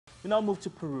We now move to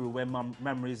Peru, where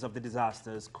memories of the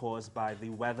disasters caused by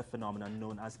the weather phenomenon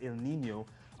known as El Niño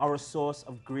are a source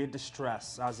of great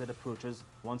distress as it approaches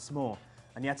once more.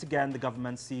 And yet again, the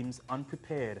government seems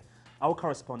unprepared. Our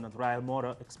correspondent, Rael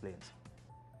Mora, explains.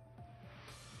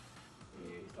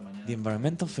 The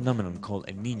environmental phenomenon called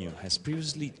El Niño has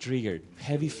previously triggered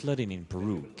heavy flooding in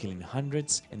Peru, killing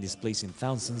hundreds and displacing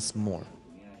thousands more.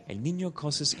 El Niño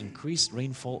causes increased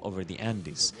rainfall over the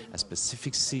Andes as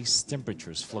Pacific seas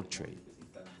temperatures fluctuate.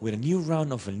 With a new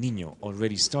round of El Niño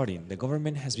already starting, the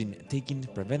government has been taking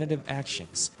preventative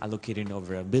actions, allocating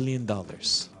over $1 billion.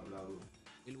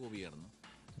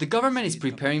 The government is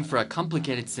preparing for a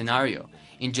complicated scenario.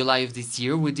 In July of this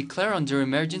year, we declare under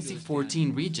emergency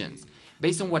 14 regions.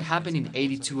 Based on what happened in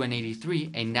 82 and 83,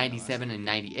 and 97 and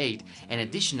 98, and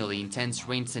additionally intense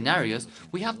rain scenarios,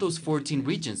 we have those 14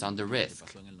 regions under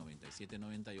risk.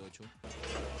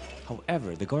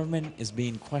 However, the government is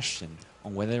being questioned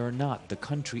on whether or not the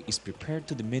country is prepared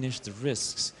to diminish the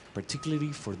risks,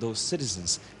 particularly for those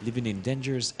citizens living in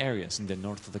dangerous areas in the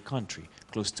north of the country,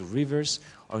 close to rivers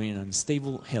or in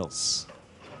unstable hills.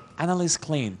 Analysts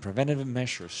claim preventative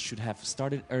measures should have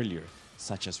started earlier,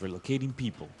 such as relocating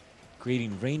people,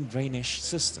 creating rain drainage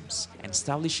systems, and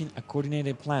establishing a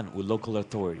coordinated plan with local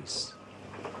authorities.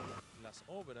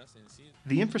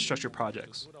 The infrastructure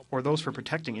projects, or those for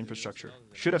protecting infrastructure,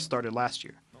 should have started last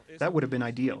year. That would have been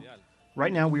ideal.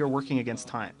 Right now we are working against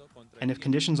time, and if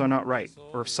conditions are not right,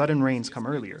 or if sudden rains come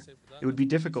earlier, it would be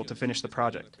difficult to finish the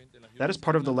project. That is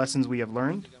part of the lessons we have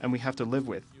learned and we have to live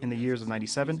with in the years of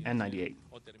 97 and 98.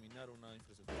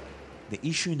 The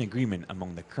issue in agreement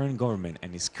among the current government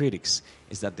and its critics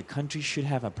is that the country should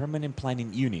have a permanent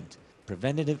planning unit,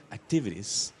 preventative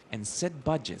activities, and set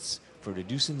budgets for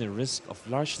reducing the risk of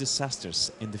large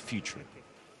disasters in the future.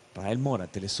 Rael Mora,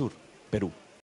 Telesur, Peru.